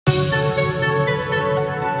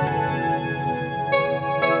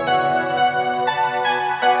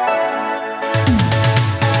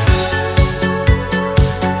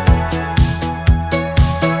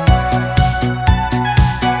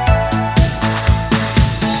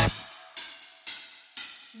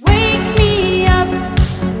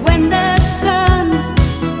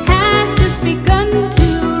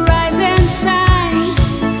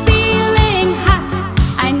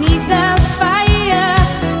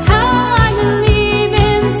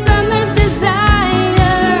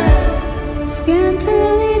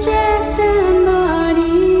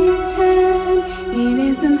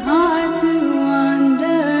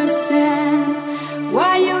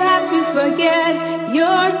forget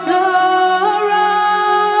your sorrows.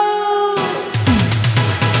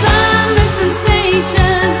 Summer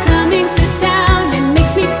sensations coming to town. It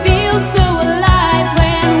makes me feel so alive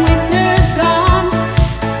when winter's gone.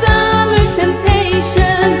 Summer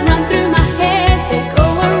temptations run through my head. They go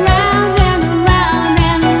around and around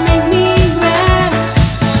and make me glad.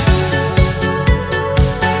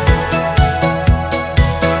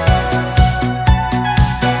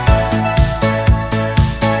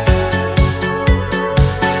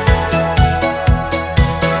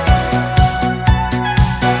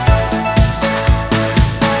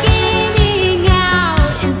 Eating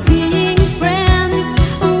out and seeing friends.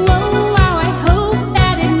 Oh, how I hope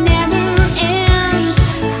that it never ends.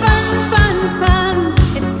 Fun, fun, fun.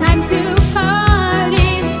 It's time to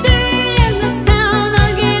party. Stay in the town or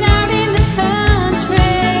get out in the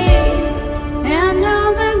country. And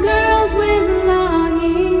all the girls with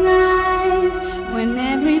longing eyes. When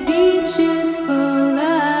every beach is full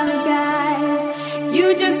of guys,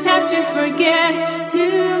 you just have to forget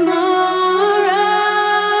tomorrow.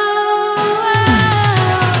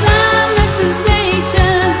 Summer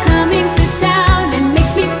sensations coming to town. It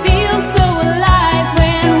makes me feel so alive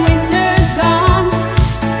when winter's gone.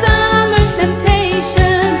 Summer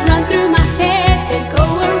temptations run through my head. They go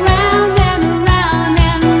around and around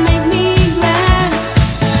and make me glad.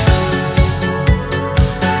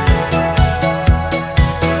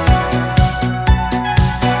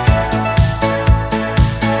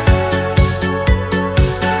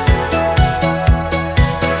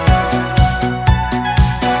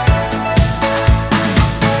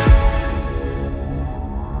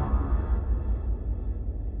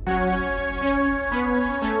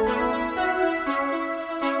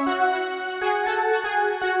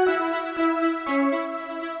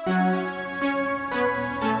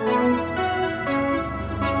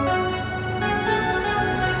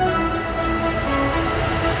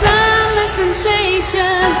 Summer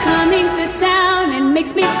sensations coming to town. It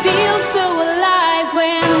makes me feel so alive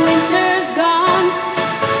when winter's gone.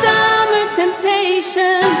 Summer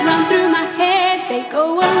temptations run through my head. They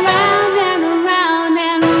go around